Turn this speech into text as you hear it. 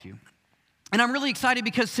you. And I'm really excited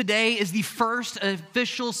because today is the first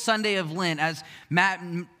official Sunday of Lent. As Matt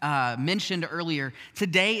mentioned earlier,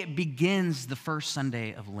 today begins the first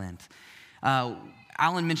Sunday of Lent.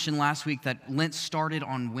 Alan mentioned last week that Lent started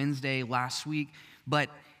on Wednesday last week, but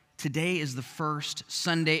today is the first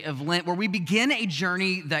Sunday of Lent where we begin a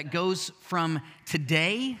journey that goes from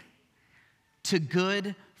today to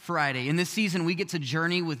Good Friday. In this season, we get to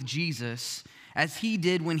journey with Jesus as he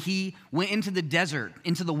did when he went into the desert,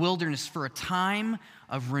 into the wilderness for a time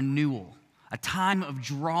of renewal, a time of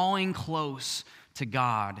drawing close to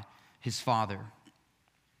God, his Father.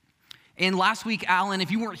 And last week, Alan,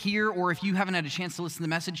 if you weren't here or if you haven't had a chance to listen to the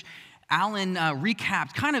message, Alan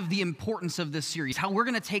recapped kind of the importance of this series, how we're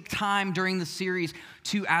going to take time during the series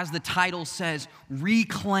to, as the title says,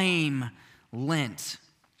 reclaim Lent.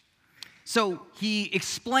 So he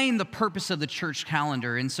explained the purpose of the church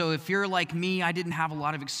calendar. And so if you're like me, I didn't have a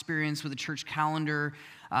lot of experience with the church calendar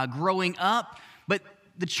growing up, but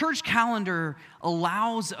the church calendar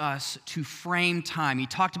allows us to frame time. He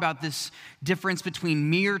talked about this difference between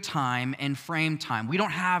mere time and frame time. We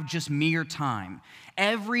don't have just mere time.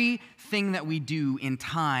 Everything that we do in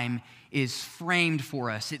time is framed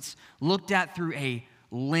for us. It's looked at through a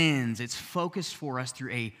lens. It's focused for us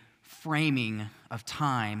through a framing of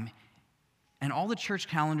time. And all the church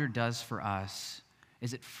calendar does for us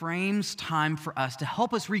is it frames time for us to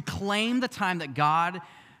help us reclaim the time that God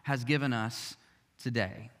has given us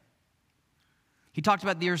today. He talked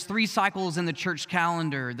about there's 3 cycles in the church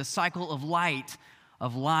calendar: the cycle of light,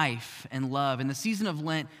 of life, and love. And the season of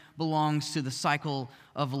Lent belongs to the cycle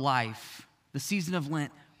of life. The season of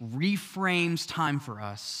Lent reframes time for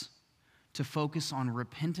us to focus on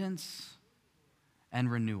repentance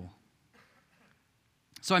and renewal.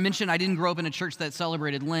 So I mentioned I didn't grow up in a church that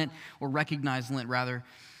celebrated Lent, or recognized Lent rather,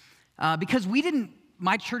 because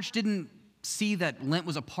my church didn't see that Lent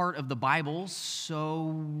was a part of the Bible,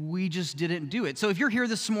 so we just didn't do it. So if you're here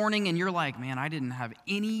this morning and you're like, man, I didn't have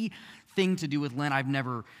anything to do with Lent, I've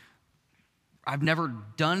never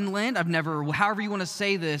done Lent, however you want to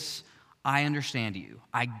say this, I understand you.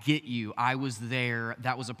 I get you. I was there.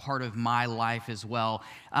 That was a part of my life as well.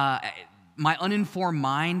 My uninformed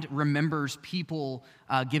mind remembers people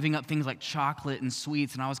giving up things like chocolate and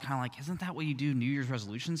sweets, and I was kind of like, isn't that what you do New Year's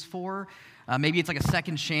resolutions for? Maybe it's like a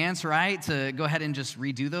second chance, right, to go ahead and just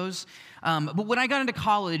redo those. But when I got into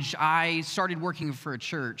college, I started working for a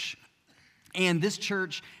church, and this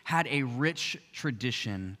church had a rich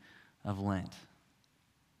tradition of Lent.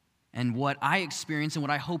 And what I experienced, and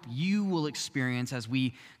what I hope you will experience as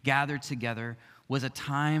we gather together, was a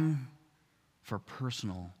time for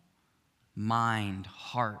personal mind,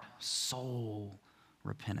 heart, soul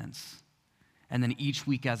repentance. And then each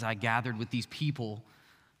week as I gathered with these people,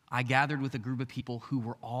 I gathered with a group of people who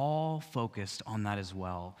were all focused on that as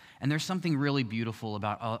well. And there's something really beautiful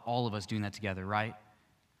about all of us doing that together, right?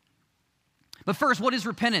 But first, what is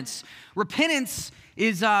repentance? Repentance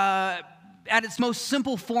is, at its most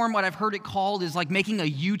simple form, what I've heard it called is like making a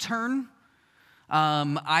U-turn.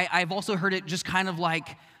 I've also heard it just kind of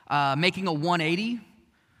like making a 180.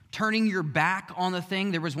 Turning your back on the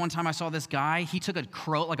thing. There was one time I saw this guy, he took a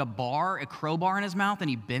crowbar in his mouth, and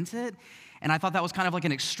he bent it. And I thought that was kind of like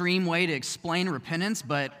an extreme way to explain repentance,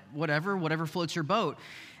 but whatever floats your boat.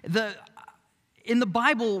 In the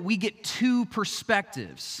Bible, we get 2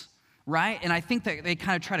 perspectives, right? And I think that they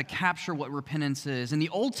kind of try to capture what repentance is. In the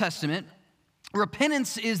Old Testament,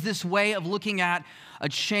 repentance is this way of looking at a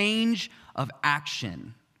change of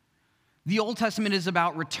action. The Old Testament is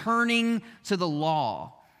about returning to the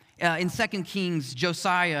law. In 2 Kings,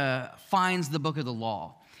 Josiah finds the book of the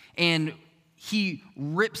law, and he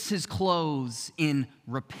rips his clothes in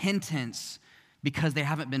repentance because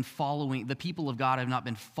the people of God have not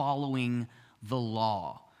been following the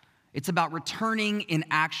law. It's about returning in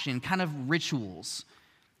action, kind of rituals.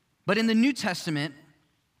 But in the New Testament,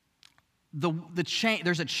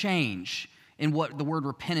 there's a change in what the word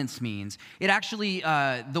repentance means. It actually,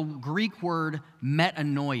 the Greek word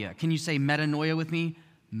metanoia. Can you say metanoia with me?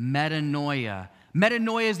 Metanoia.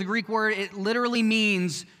 Metanoia is the Greek word. It literally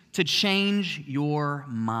means to change your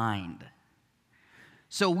mind.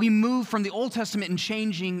 So we move from the Old Testament in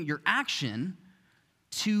changing your action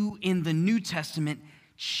to, in the New Testament,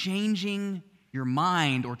 changing your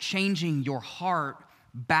mind or changing your heart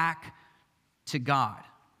back to God.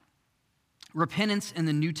 Repentance in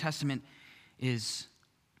the New Testament is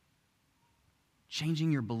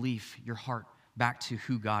changing your belief, your heart, back to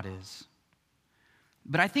who God is.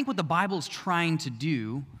 But I think what the Bible is trying to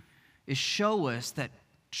do is show us that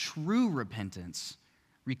true repentance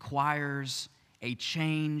requires a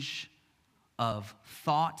change of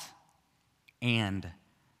thought and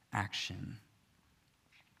action.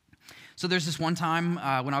 So there's this one time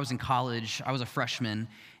when I was in college, I was a freshman,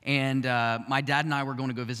 and my dad and I were going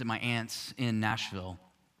to go visit my aunts in Nashville.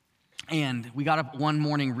 And we got up one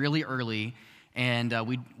morning really early, and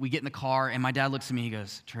we get in the car, and my dad looks at me, he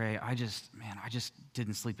goes, Trey, I just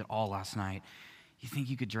didn't sleep at all last night. You think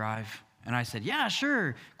you could drive? And I said, yeah,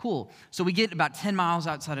 sure, cool. So we get about 10 miles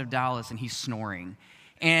outside of Dallas, and he's snoring.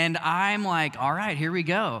 And I'm like, all right, here we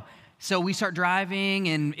go. So we start driving,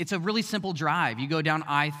 and it's a really simple drive. You go down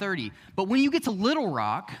I-30. But when you get to Little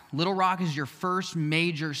Rock is your first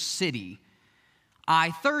major city.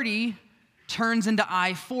 I-30 turns into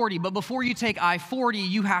I-40. But before you take I-40,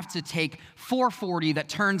 you have to take 440 that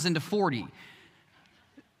turns into 40.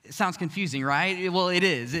 It sounds confusing, right? Well, it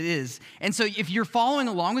is. And so if you're following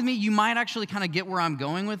along with me, you might actually kind of get where I'm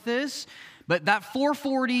going with this. But that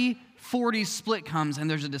 440 40 split comes, and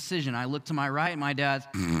there's a decision. I look to my right, and my dad's,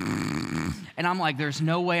 and I'm like, there's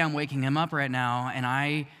no way I'm waking him up right now. And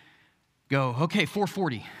I go, okay,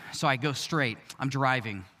 440. So I go straight. I'm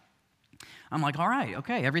driving. I'm like, all right,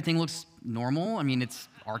 okay, everything looks normal. I mean, it's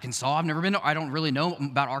Arkansas. I don't really know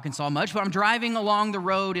about Arkansas much, but I'm driving along the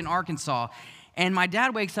road in Arkansas, and my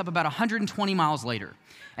dad wakes up about 120 miles later,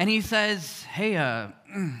 and he says, hey,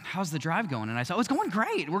 how's the drive going? And I said, oh, it's going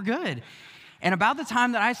great. We're good. And about the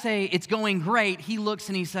time that I say it's going great, he looks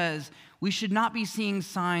and he says, we should not be seeing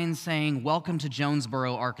signs saying, welcome to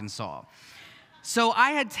Jonesboro, Arkansas. So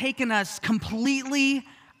I had taken us completely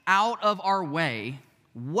out of our way,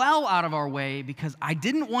 well out of our way, because I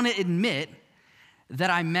didn't want to admit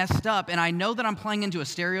that I messed up. And I know that I'm playing into a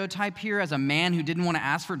stereotype here as a man who didn't want to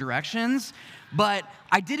ask for directions, but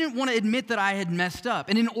I didn't want to admit that I had messed up.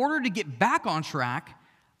 And in order to get back on track,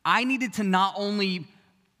 I needed to not only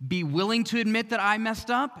be willing to admit that I messed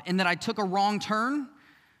up and that I took a wrong turn,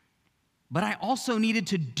 but I also needed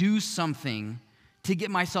to do something to get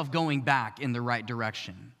myself going back in the right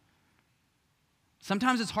direction.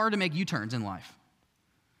 Sometimes it's hard to make U-turns in life.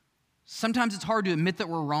 Sometimes it's hard to admit that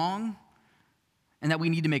we're wrong and that we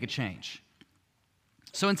need to make a change.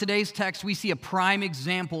 So in today's text, we see a prime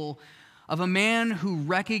example of a man who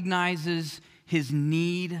recognizes his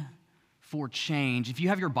need for change. If you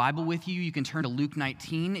have your Bible with you, you can turn to Luke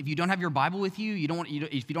 19. If you don't have your Bible with you,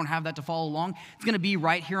 if you don't have that to follow along, it's going to be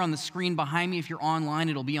right here on the screen behind me. If you're online,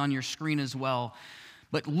 it'll be on your screen as well.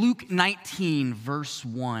 But Luke 19, verse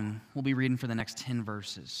 1, we'll be reading for the next 10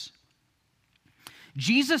 verses.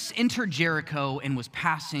 Jesus entered Jericho and was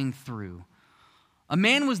passing through. A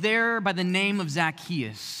man was there by the name of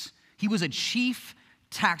Zacchaeus. He was a chief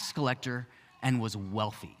tax collector and was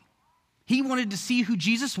wealthy. He wanted to see who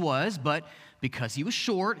Jesus was, but because he was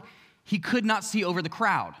short, he could not see over the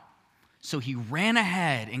crowd. So he ran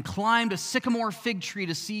ahead and climbed a sycamore fig tree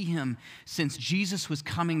to see him, since Jesus was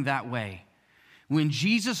coming that way. When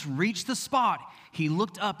Jesus reached the spot, he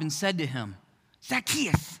looked up and said to him,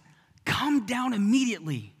 Zacchaeus, come down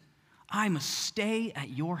immediately. I must stay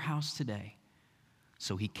at your house today.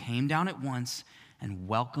 So he came down at once and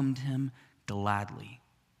welcomed him gladly.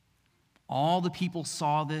 All the people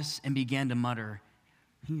saw this and began to mutter,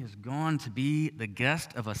 he has gone to be the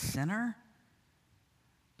guest of a sinner?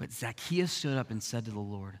 But Zacchaeus stood up and said to the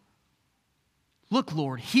Lord, look,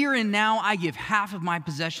 Lord, here and now I give half of my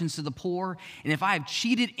possessions to the poor, and if I have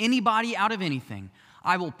cheated anybody out of anything,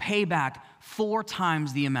 I will pay back 4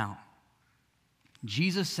 times the amount.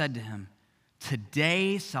 Jesus said to him,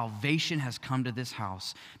 today salvation has come to this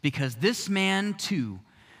house, because this man too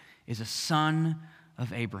is a son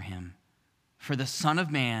of Abraham. For the Son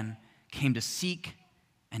of Man came to seek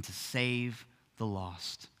and to save the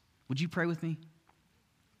lost. Would you pray with me?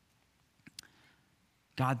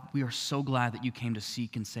 God, we are so glad that you came to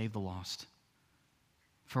seek and save the lost.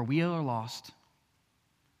 For we are lost.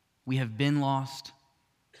 We have been lost.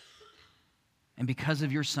 And because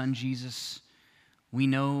of your Son, Jesus, we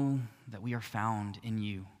know that we are found in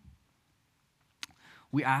you.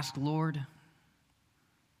 We ask, Lord,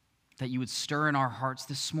 that you would stir in our hearts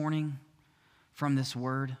this morning from this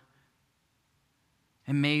word.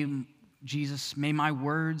 And may, Jesus, may my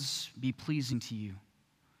words be pleasing to you.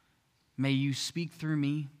 May you speak through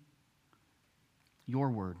me your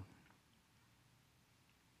word.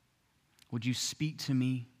 Would you speak to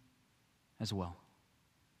me as well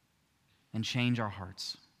and change our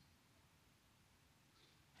hearts?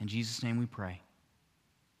 In Jesus' name we pray.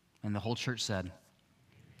 And the whole church said,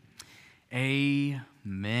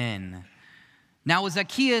 amen. Now with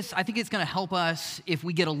Zacchaeus, I think it's going to help us if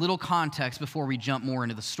we get a little context before we jump more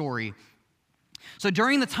into the story. So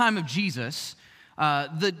during the time of Jesus,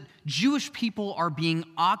 The Jewish people are being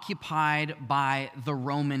occupied by the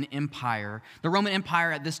Roman Empire. The Roman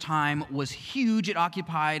Empire at this time was huge. It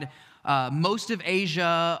occupied most of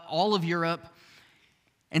Asia, all of Europe.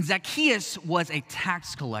 And Zacchaeus was a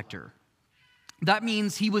tax collector. That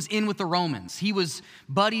means he was in with the Romans. He was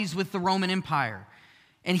buddies with the Roman Empire.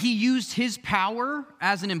 And he used his power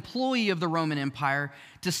as an employee of the Roman Empire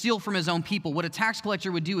to steal from his own people. What a tax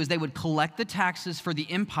collector would do is they would collect the taxes for the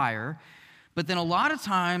empire, but then a lot of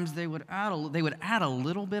times they would add a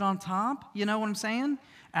little bit on top. You know what I'm saying?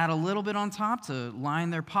 Add a little bit on top to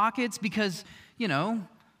line their pockets because,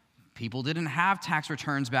 people didn't have tax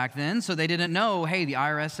returns back then, so they didn't know, hey, the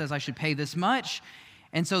IRS says I should pay this much.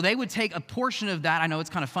 And so they would take a portion of that. I know it's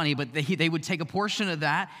kind of funny, but they would take a portion of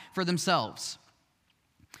that for themselves.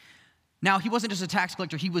 Now, he wasn't just a tax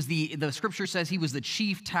collector. He was the scripture says he was the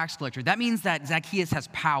chief tax collector. That means that Zacchaeus has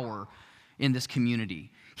power in this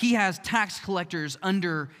community. He has tax collectors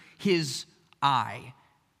under his eye.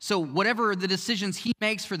 So whatever the decisions he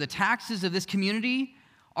makes for the taxes of this community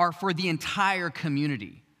are for the entire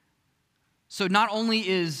community. So not only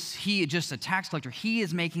is he just a tax collector, he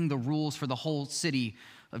is making the rules for the whole city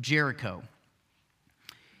of Jericho.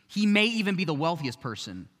 He may even be the wealthiest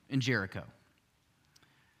person in Jericho.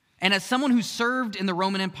 And as someone who served the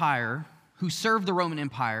Roman Empire,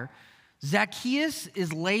 Zacchaeus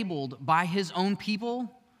is labeled by his own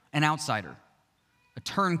people an outsider, a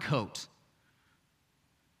turncoat.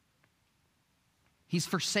 He's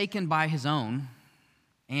forsaken by his own,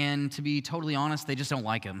 and to be totally honest, they just don't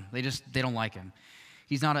like him. They don't like him.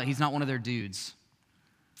 He's not one of their dudes.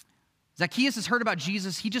 Zacchaeus has heard about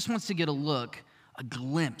Jesus. He just wants to get a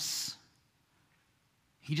glimpse.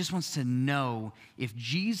 He just wants to know if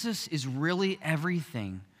Jesus is really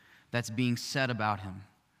everything that's being said about him.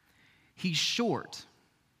 He's short.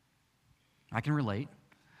 I can relate.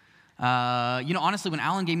 Honestly, when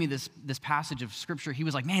Alan gave me this passage of scripture, he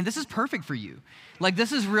was like, man, this is perfect for you. Like,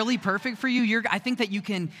 this is really perfect for you. I think that you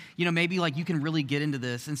can, maybe like you can really get into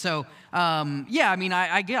this. And so,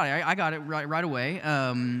 I got it right away.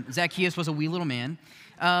 Zacchaeus was a wee little man.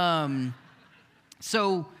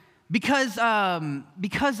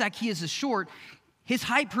 Because Zacchaeus is short, his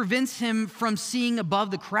height prevents him from seeing above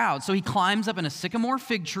the crowd. So he climbs up in a sycamore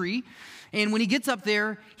fig tree, and when he gets up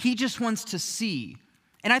there, he just wants to see.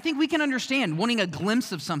 And I think we can understand wanting a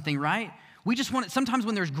glimpse of something, right? We just want it. Sometimes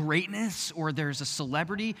when there's greatness or there's a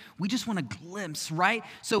celebrity, we just want a glimpse, right?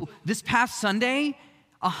 So this past Sunday,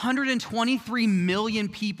 123 million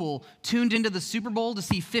people tuned into the Super Bowl to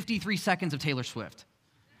see 53 seconds of Taylor Swift.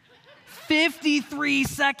 53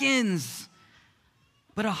 seconds!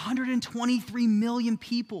 But 123 million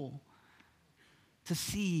people to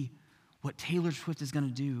see what Taylor Swift is going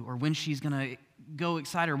to do or when she's going to go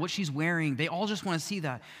excited or what she's wearing. They all just want to see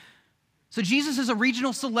that. So Jesus is a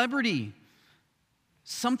regional celebrity.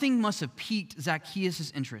 Something must have piqued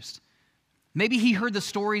Zacchaeus' interest. Maybe he heard the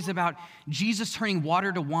stories about Jesus turning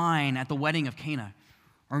water to wine at the wedding of Cana.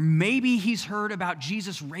 Or maybe he's heard about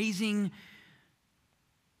Jesus raising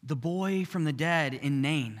the boy from the dead in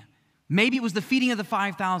Nain. Maybe it was the feeding of the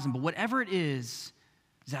 5,000, but whatever it is,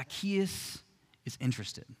 Zacchaeus is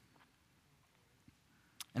interested.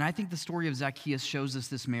 And I think the story of Zacchaeus shows us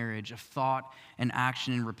this marriage of thought and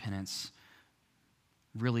action and repentance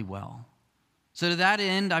really well. So to that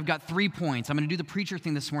end, I've got 3 points. I'm going to do the preacher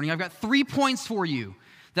thing this morning. I've got 3 points for you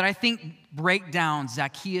that I think break down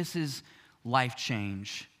Zacchaeus' life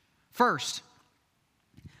change. First,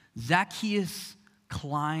 Zacchaeus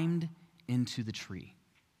climbed into the tree.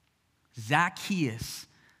 Zacchaeus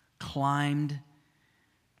climbed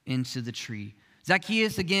into the tree.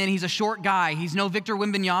 Zacchaeus, again, he's a short guy. He's no Victor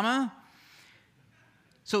Wembanyama.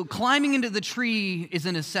 So climbing into the tree is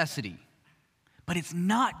a necessity. But it's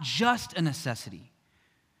not just a necessity.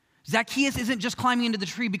 Zacchaeus isn't just climbing into the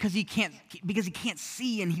tree because he can't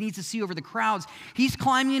see and he needs to see over the crowds. He's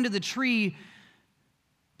climbing into the tree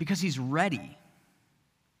because he's ready.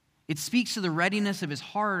 It speaks to the readiness of his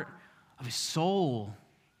heart, of his soul,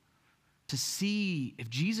 to see if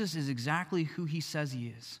Jesus is exactly who he says he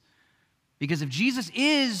is. Because if Jesus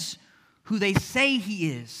is who they say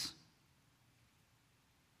he is,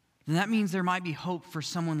 then that means there might be hope for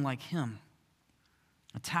someone like him,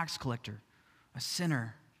 a tax collector, a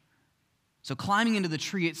sinner. So climbing into the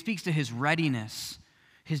tree, it speaks to his readiness,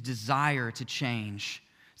 his desire to change.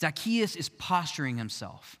 Zacchaeus is posturing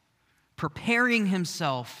himself, preparing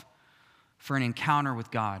himself for an encounter with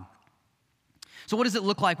God. So what does it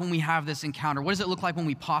look like when we have this encounter? What does it look like when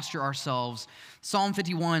we posture ourselves? Psalm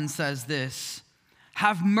 51 says this,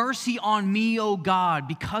 "Have mercy on me, O God,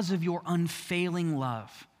 because of your unfailing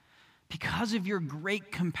love. because of your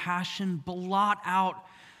great compassion, blot out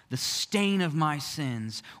the stain of my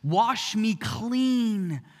sins. Wash me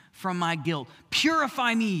clean from my guilt.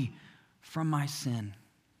 Purify me from my sin.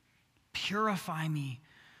 Purify me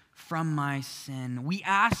from my sin. We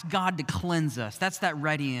ask God to cleanse us. That's that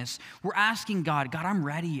readiness. We're asking God, God, I'm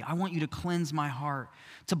ready. I want you to cleanse my heart,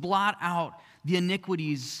 to blot out the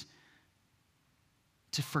iniquities,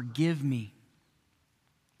 to forgive me.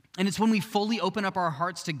 And it's when we fully open up our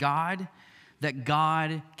hearts to God that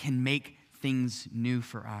God can make things new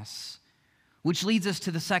for us. Which leads us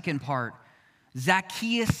to the second part.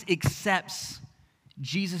 Zacchaeus accepts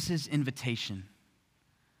Jesus' invitation.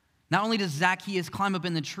 Not only does Zacchaeus climb up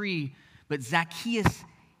in the tree, but Zacchaeus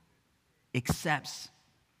accepts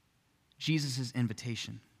Jesus'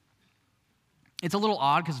 invitation. It's a little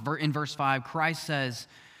odd because in verse 5, Christ says,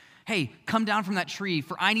 hey, come down from that tree,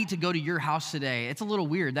 for I need to go to your house today. It's a little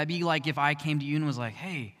weird. That'd be like if I came to you and was like,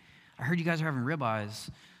 hey, I heard you guys are having ribeyes.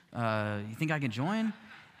 You think I can join?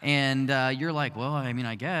 And you're like, well, I mean,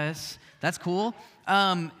 I guess. That's cool.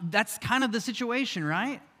 That's kind of the situation,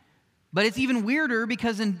 right? But it's even weirder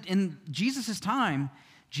because in Jesus' time,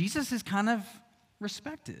 Jesus is kind of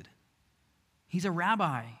respected. He's a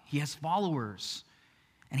rabbi. He has followers.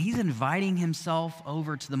 And he's inviting himself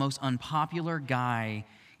over to the most unpopular guy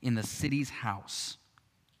in the city's house.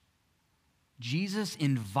 Jesus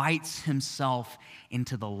invites himself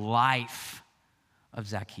into the life of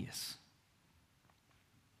Zacchaeus.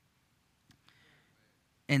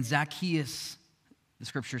 And Zacchaeus, the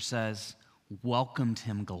scripture says, welcomed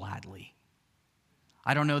him gladly.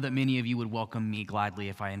 I don't know that many of you would welcome me gladly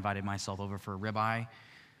if I invited myself over for a ribeye,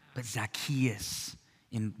 but Zacchaeus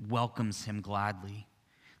welcomes him gladly.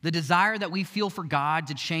 The desire that we feel for God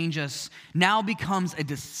to change us now becomes a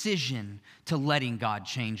decision to letting God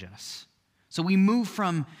change us. So we move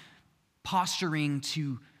from posturing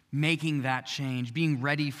to making that change, being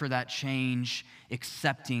ready for that change,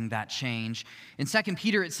 accepting that change. In 2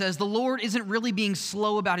 Peter, it says, the Lord isn't really being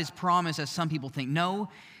slow about his promise, as some people think. No,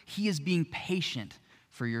 he is being patient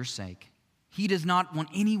for your sake. He does not want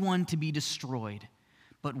anyone to be destroyed,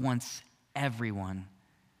 but wants everyone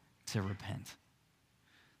to repent.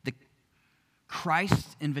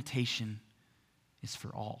 Christ's invitation is for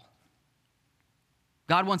all.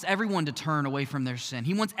 God wants everyone to turn away from their sin.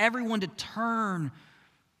 He wants everyone to turn,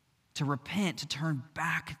 to repent, to turn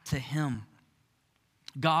back to him.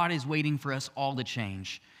 God is waiting for us all to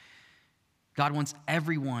change. God wants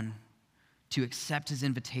everyone to accept his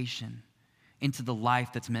invitation into the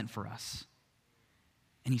life that's meant for us.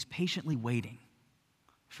 And he's patiently waiting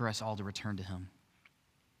for us all to return to him.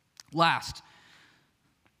 Last,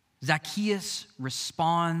 Zacchaeus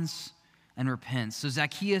responds and repents. So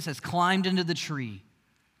Zacchaeus has climbed into the tree.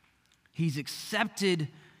 He's accepted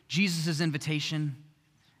Jesus' invitation.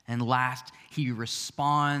 And last, he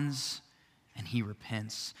responds and he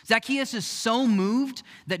repents. Zacchaeus is so moved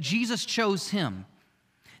that Jesus chose him,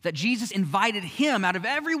 that Jesus invited him out of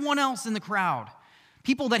everyone else in the crowd,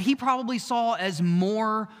 people that he probably saw as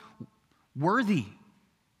more worthy.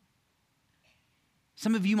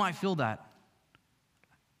 Some of you might feel that.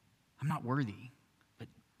 I'm not worthy. But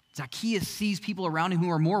Zacchaeus sees people around him who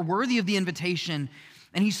are more worthy of the invitation,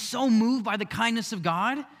 and he's so moved by the kindness of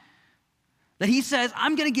God that he says,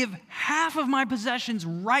 I'm going to give half of my possessions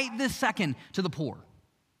right this second to the poor.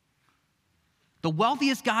 The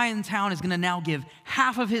wealthiest guy in town is going to now give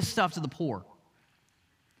half of his stuff to the poor.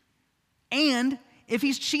 And if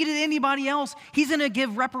he's cheated anybody else, he's going to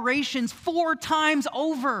give reparations 4 times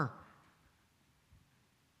over.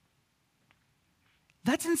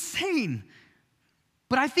 That's insane.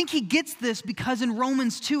 But I think he gets this because in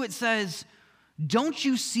Romans 2 it says, don't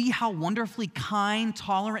you see how wonderfully kind,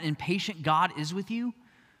 tolerant, and patient God is with you?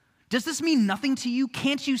 Does this mean nothing to you?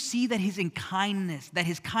 Can't you see that his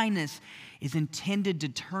kindness is intended to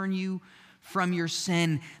turn you from your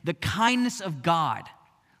sin? The kindness of God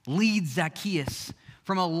leads Zacchaeus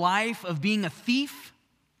from a life of being a thief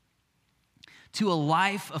to a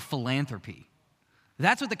life of philanthropy.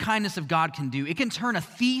 That's what the kindness of God can do. It can turn a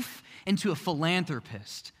thief into a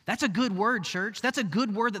philanthropist. That's a good word, church. That's a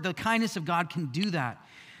good word that the kindness of God can do that.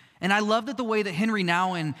 And I love that the way that Henry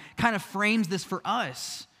Nouwen kind of frames this for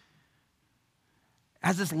us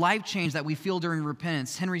as this life change that we feel during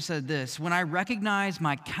repentance. Henry said this, when I recognize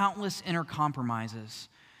my countless inner compromises,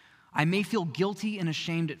 I may feel guilty and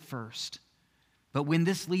ashamed at first, but when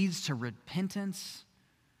this leads to repentance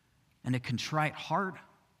and a contrite heart,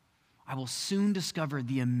 I will soon discover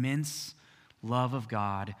the immense love of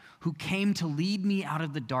God who came to lead me out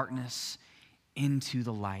of the darkness into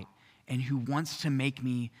the light and who wants to make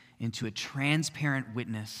me into a transparent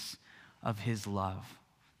witness of his love.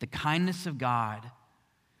 The kindness of God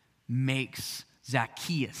makes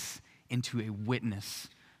Zacchaeus into a witness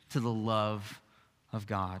to the love of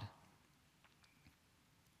God.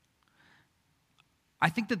 I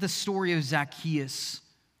think that the story of Zacchaeus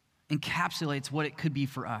encapsulates what it could be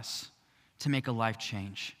for us to make a life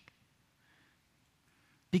change.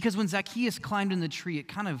 Because when Zacchaeus climbed in the tree, it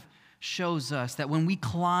kind of shows us that when we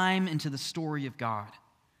climb into the story of God,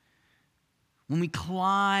 when we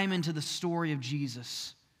climb into the story of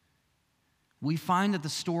Jesus, we find that the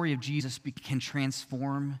story of Jesus can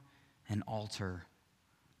transform and alter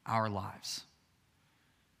our lives.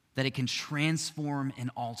 That it can transform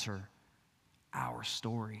and alter our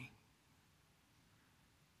story.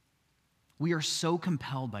 We are so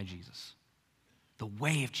compelled by Jesus, the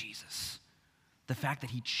way of Jesus, the fact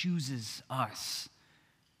that he chooses us,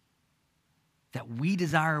 that we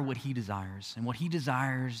desire what he desires, and what he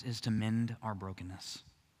desires is to mend our brokenness.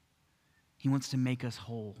 He wants to make us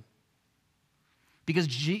whole. Because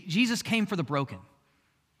Jesus came for the broken.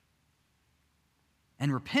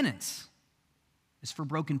 And repentance is for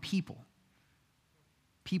broken people.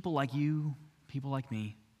 People like you, people like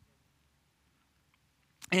me.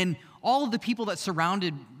 And all of the people that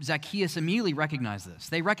surrounded Zacchaeus immediately recognized this.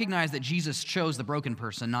 They recognized that Jesus chose the broken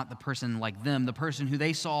person, not the person like them, the person who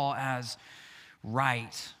they saw as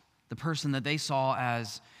right, the person that they saw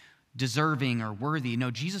as deserving or worthy.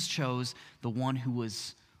 No, Jesus chose the one who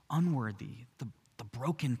was unworthy, the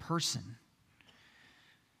broken person.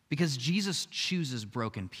 Because Jesus chooses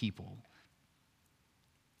broken people.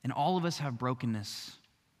 And all of us have brokenness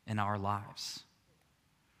in our lives.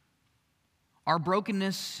 Our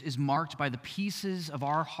brokenness is marked by the pieces of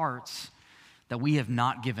our hearts that we have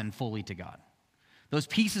not given fully to God. Those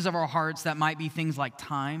pieces of our hearts that might be things like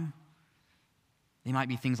time. They might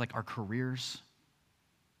be things like our careers.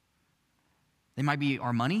 They might be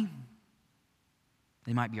our money.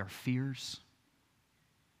 They might be our fears.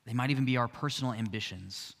 They might even be our personal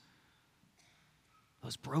ambitions.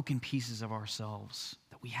 Those broken pieces of ourselves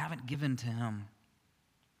that we haven't given to him.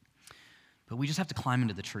 But we just have to climb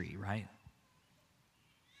into the tree, right?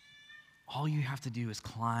 All you have to do is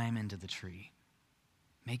climb into the tree.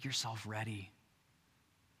 Make yourself ready.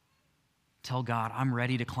 Tell God, I'm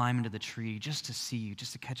ready to climb into the tree just to see you,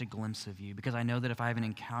 just to catch a glimpse of you. Because I know that if I have an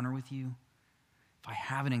encounter with you,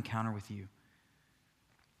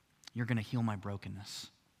 you're going to heal my brokenness.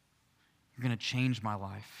 You're going to change my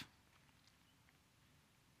life.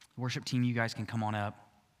 Worship team, you guys can come on up.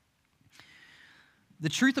 The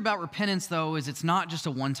truth about repentance, though, is it's not just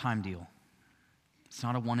a one-time deal. It's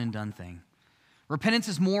not a one-and-done thing. Repentance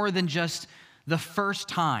is more than just the first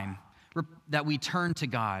time that we turn to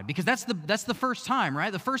God. Because that's the first time,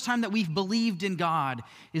 right? The first time that we've believed in God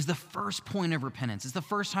is the first point of repentance. It's the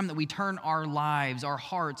first time that we turn our lives, our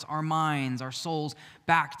hearts, our minds, our souls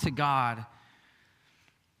back to God.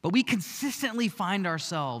 But we consistently find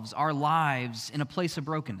ourselves, our lives, in a place of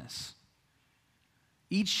brokenness.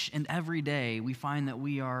 Each and every day, we find that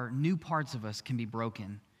new parts of us can be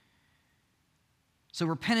broken. So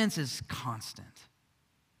repentance is constant.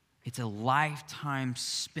 It's a lifetime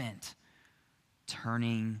spent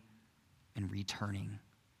turning and returning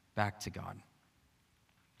back to God.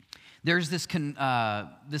 There's this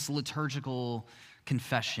liturgical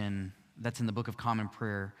confession that's in the Book of Common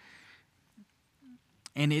Prayer.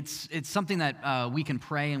 And it's something that we can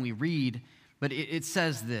pray and we read, but it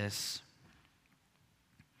says this: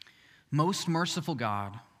 Most merciful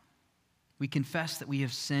God, we confess that we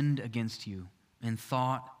have sinned against you in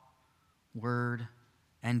thought, word,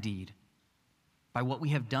 and deed, by what we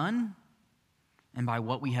have done and by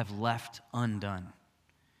what we have left undone.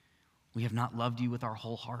 We have not loved you with our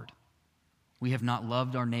whole heart. We have not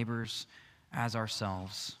loved our neighbors as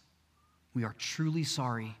ourselves. We are truly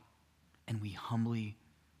sorry, and we humbly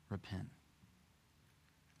repent.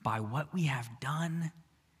 By what we have done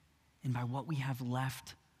and by what we have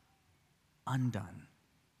left undone.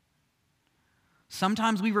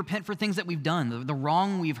 Sometimes we repent for things that we've done, the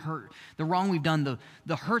wrong we've hurt, the wrong we've done,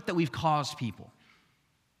 the hurt that we've caused people.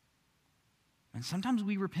 And sometimes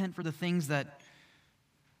we repent for the things that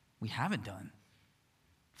we haven't done,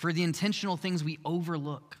 for the intentional things we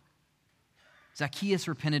overlook. Zacchaeus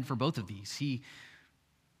repented for both of these.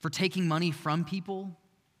 For taking money from people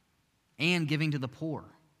and giving to the poor,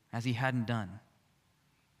 as he hadn't done.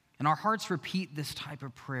 And our hearts repeat this type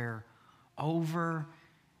of prayer over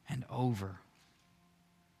and over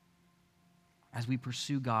as we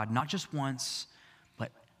pursue God, not just once,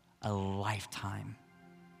 but a lifetime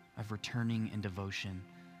of returning in devotion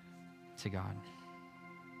to God.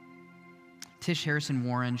 Tish Harrison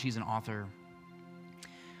Warren, she's an author,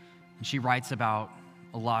 and she writes about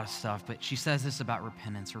a lot of stuff, but she says this about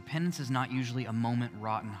repentance. Repentance is not usually a moment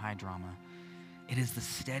wrought in high drama. It is the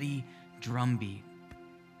steady drumbeat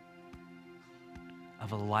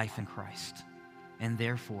of a life in Christ, and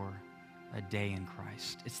therefore a day in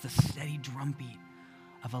Christ. It's the steady drumbeat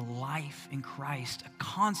of a life in Christ, a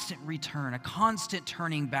constant return, a constant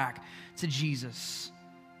turning back to Jesus.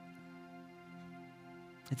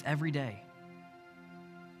 It's every day.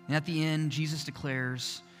 And at the end,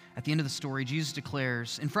 at the end of the story, Jesus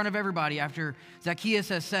declares in front of everybody, after Zacchaeus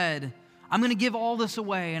has said, I'm going to give all this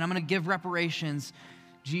away and I'm going to give reparations,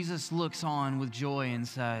 Jesus looks on with joy and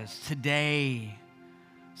says, today,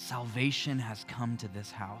 salvation has come to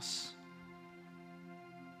this house.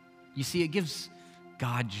 You see, it gives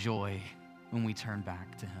God joy when we turn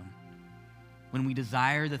back to him, when we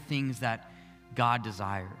desire the things that God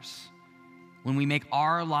desires, when we make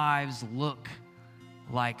our lives look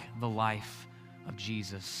like the life of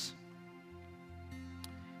Jesus.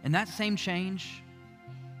 And that same change,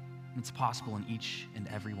 it's possible in each and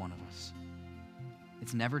every one of us.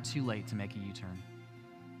 It's never too late to make a U-turn.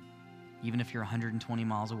 Even if you're 120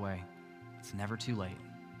 miles away, it's never too late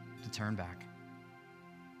to turn back.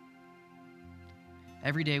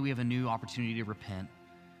 Every day we have a new opportunity to repent,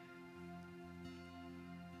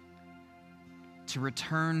 to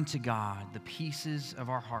return to God the pieces of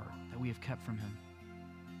our heart that we have kept from him,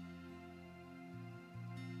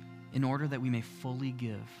 in order that we may fully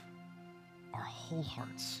give our whole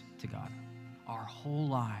hearts to God, our whole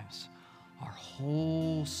lives, our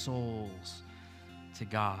whole souls to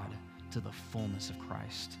God, to the fullness of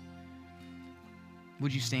Christ.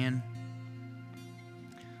 Would you stand?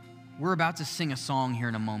 We're about to sing a song here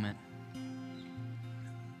in a moment.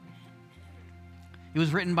 It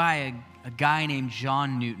was written by a guy named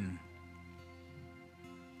John Newton.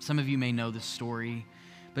 Some of you may know this story,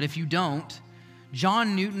 but if you don't,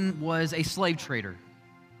 John Newton was a slave trader.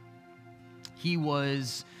 He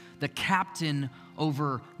was the captain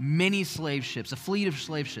over many slave ships, a fleet of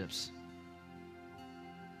slave ships.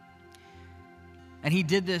 And he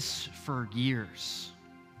did this for years.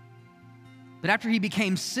 But after he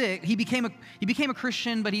became sick, he became a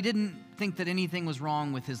Christian, but he didn't think that anything was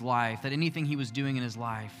wrong with his life, that anything he was doing in his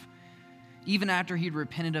life. Even after he'd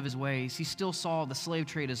repented of his ways, he still saw the slave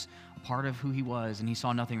trade as a part of who he was, and he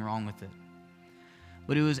saw nothing wrong with it.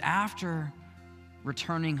 But it was after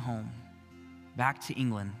returning home, back to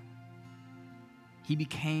England, he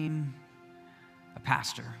became a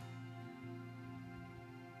pastor.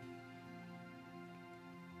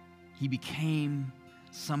 He became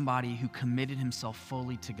somebody who committed himself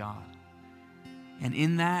fully to God. And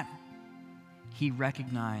in that, he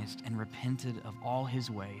recognized and repented of all his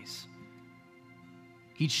ways.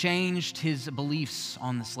 He changed his beliefs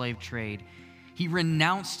on the slave trade. He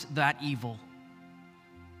renounced that evil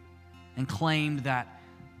and claimed that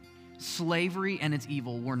slavery and its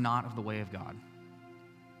evil were not of the way of God.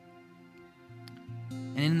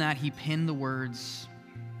 And in that, he penned the words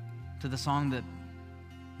to the song that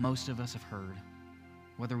most of us have heard,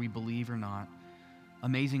 whether we believe or not,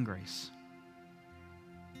 Amazing Grace.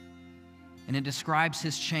 And it describes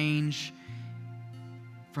his change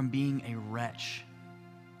from being a wretch,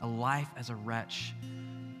 a life as a wretch,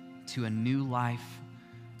 to a new life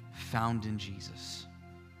found in Jesus.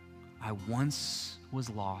 I once was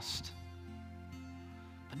lost,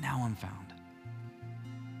 but now I'm found.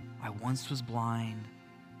 I once was blind,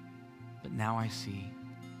 but now I see.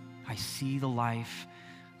 I see the life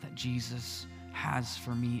that Jesus has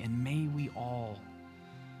for me, and may we all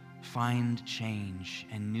find change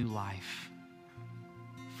and new life,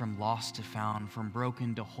 from lost to found, from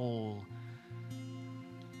broken to whole,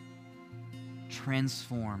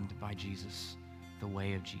 transformed by Jesus, the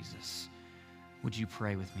way of Jesus. Would you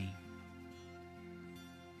pray with me?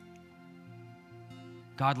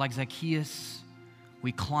 God, like Zacchaeus,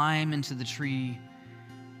 we climb into the tree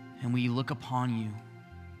and we look upon you.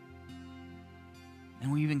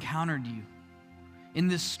 And we've encountered you. In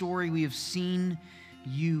this story, we have seen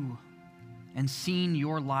you and seen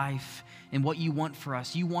your life and what you want for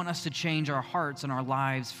us. You want us to change our hearts and our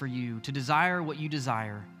lives for you, to desire what you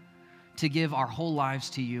desire, to give our whole lives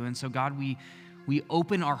to you. And so, God, we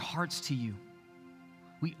open our hearts to you.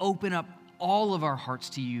 We open up all of our hearts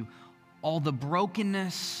to you, all the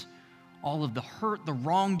brokenness, all of the hurt, the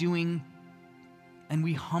wrongdoing, and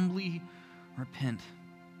we humbly repent.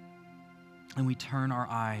 And we turn our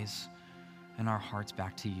eyes and our hearts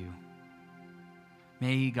back to you.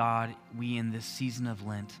 May, God, we in this season of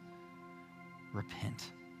Lent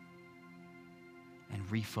repent and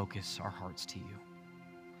refocus our hearts to you.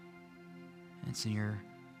 And it's in your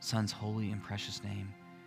Son's holy and precious name